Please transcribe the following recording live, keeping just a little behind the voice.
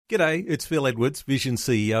G'day, it's Phil Edwards, Vision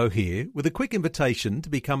CEO here, with a quick invitation to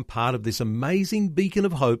become part of this amazing beacon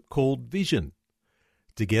of hope called Vision.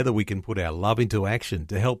 Together we can put our love into action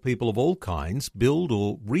to help people of all kinds build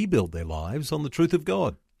or rebuild their lives on the truth of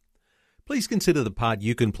God. Please consider the part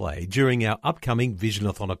you can play during our upcoming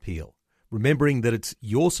Visionathon appeal, remembering that it's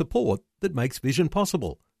your support that makes Vision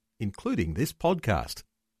possible, including this podcast.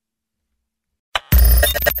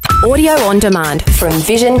 Audio on demand from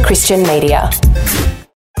Vision Christian Media.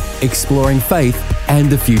 Exploring faith and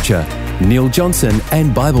the future. Neil Johnson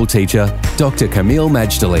and Bible teacher Dr. Kameel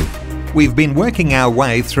Majdali. We've been working our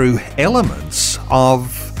way through elements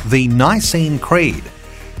of the Nicene Creed,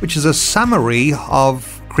 which is a summary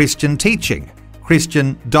of Christian teaching,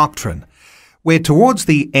 Christian doctrine. We're towards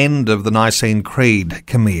the end of the Nicene Creed,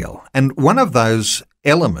 Kameel, and one of those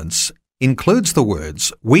elements includes the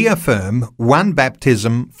words, "We affirm one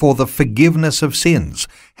baptism for the forgiveness of sins."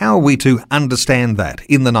 How are we to understand that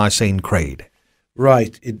in the Nicene Creed?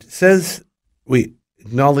 Right. It says we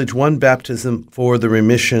acknowledge one baptism for the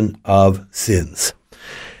remission of sins.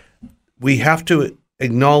 We have to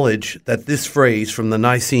acknowledge that this phrase from the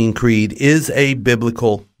Nicene Creed is a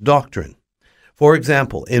biblical doctrine. For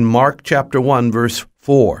example, in Mark chapter 1, verse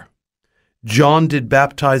 4, John did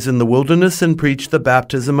baptize in the wilderness and preach the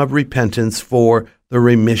baptism of repentance for the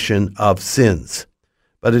remission of sins.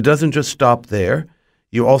 But it doesn't just stop there.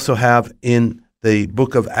 You also have in the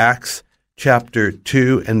book of Acts, chapter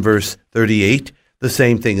 2 and verse 38, the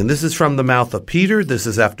same thing. And this is from the mouth of Peter. This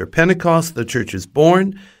is after Pentecost. The church is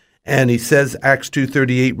born. And he says, Acts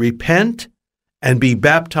 2:38, "Repent and be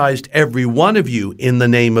baptized every one of you in the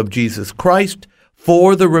name of Jesus Christ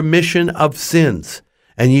for the remission of sins,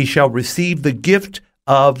 and ye shall receive the gift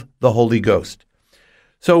of the Holy Ghost."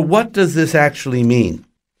 So what does this actually mean?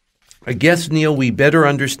 I guess, Neil, we better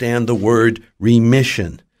understand the word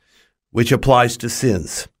remission, which applies to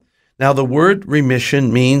sins. Now, the word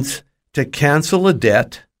remission means to cancel a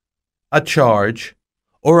debt, a charge,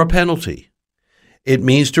 or a penalty. It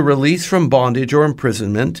means to release from bondage or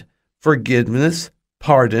imprisonment, forgiveness,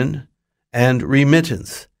 pardon, and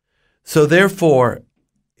remittance. So therefore,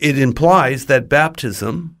 it implies that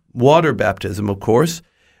baptism, water baptism, of course,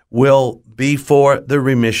 will be for the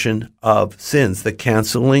remission of sins, the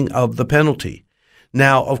canceling of the penalty.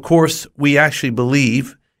 Now, of course, we actually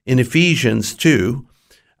believe in Ephesians 2,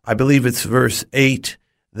 I believe it's verse 8,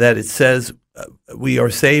 that it says we are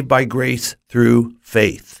saved by grace through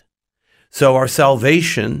faith. So our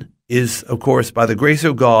salvation is, of course, by the grace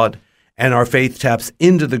of God, and our faith taps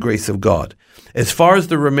into the grace of God. As far as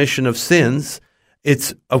the remission of sins,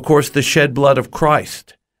 it's, of course, the shed blood of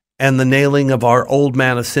Christ and the nailing of our old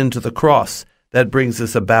man of sin to the cross that brings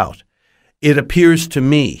us about. It appears to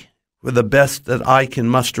me, with the best that I can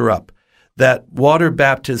muster up, that water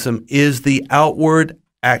baptism is the outward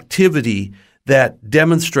activity that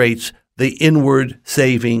demonstrates the inward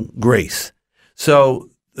saving grace. So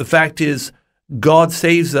the fact is, God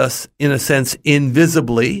saves us, in a sense,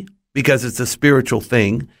 invisibly, because it's a spiritual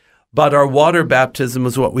thing, but our water baptism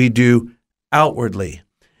is what we do outwardly.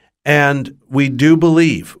 And we do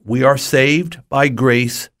believe we are saved by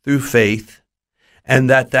grace through faith, and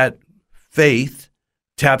that faith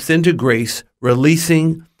taps into grace,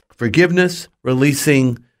 releasing forgiveness,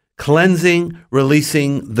 releasing cleansing,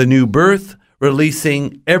 releasing the new birth,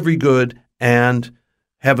 releasing every good and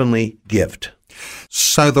heavenly gift.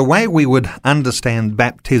 So the way we would understand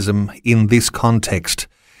baptism in this context,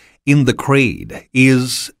 in the Creed,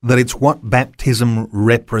 is that it's what baptism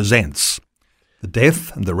represents. The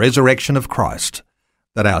death and the resurrection of Christ,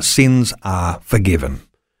 that our sins are forgiven.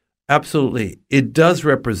 Absolutely. It does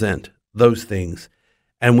represent those things.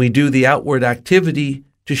 And we do the outward activity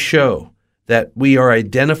to show that we are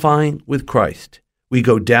identifying with Christ. We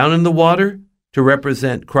go down in the water to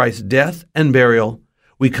represent Christ's death and burial.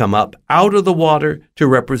 We come up out of the water to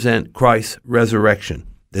represent Christ's resurrection.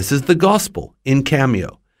 This is the gospel in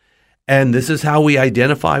cameo. And this is how we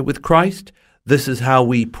identify with Christ. This is how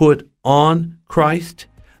we put on Christ.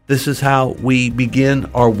 This is how we begin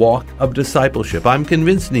our walk of discipleship. I'm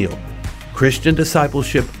convinced, Neil, Christian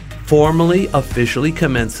discipleship formally, officially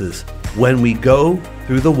commences when we go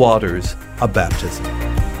through the waters of baptism.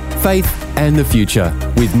 Faith and the Future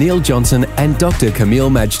with Neil Johnson and Dr. Kameel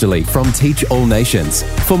Majdali from Teach All Nations.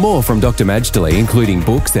 For more from Dr. Majdali, including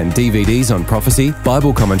books and DVDs on prophecy,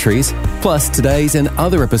 Bible commentaries, plus today's and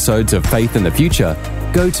other episodes of Faith and the Future,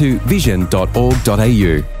 go to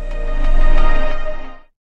vision.org.au.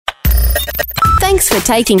 Thanks for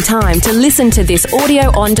taking time to listen to this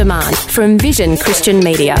audio on demand from Vision Christian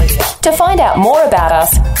Media. To find out more about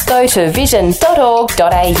us, go to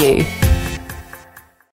vision.org.au.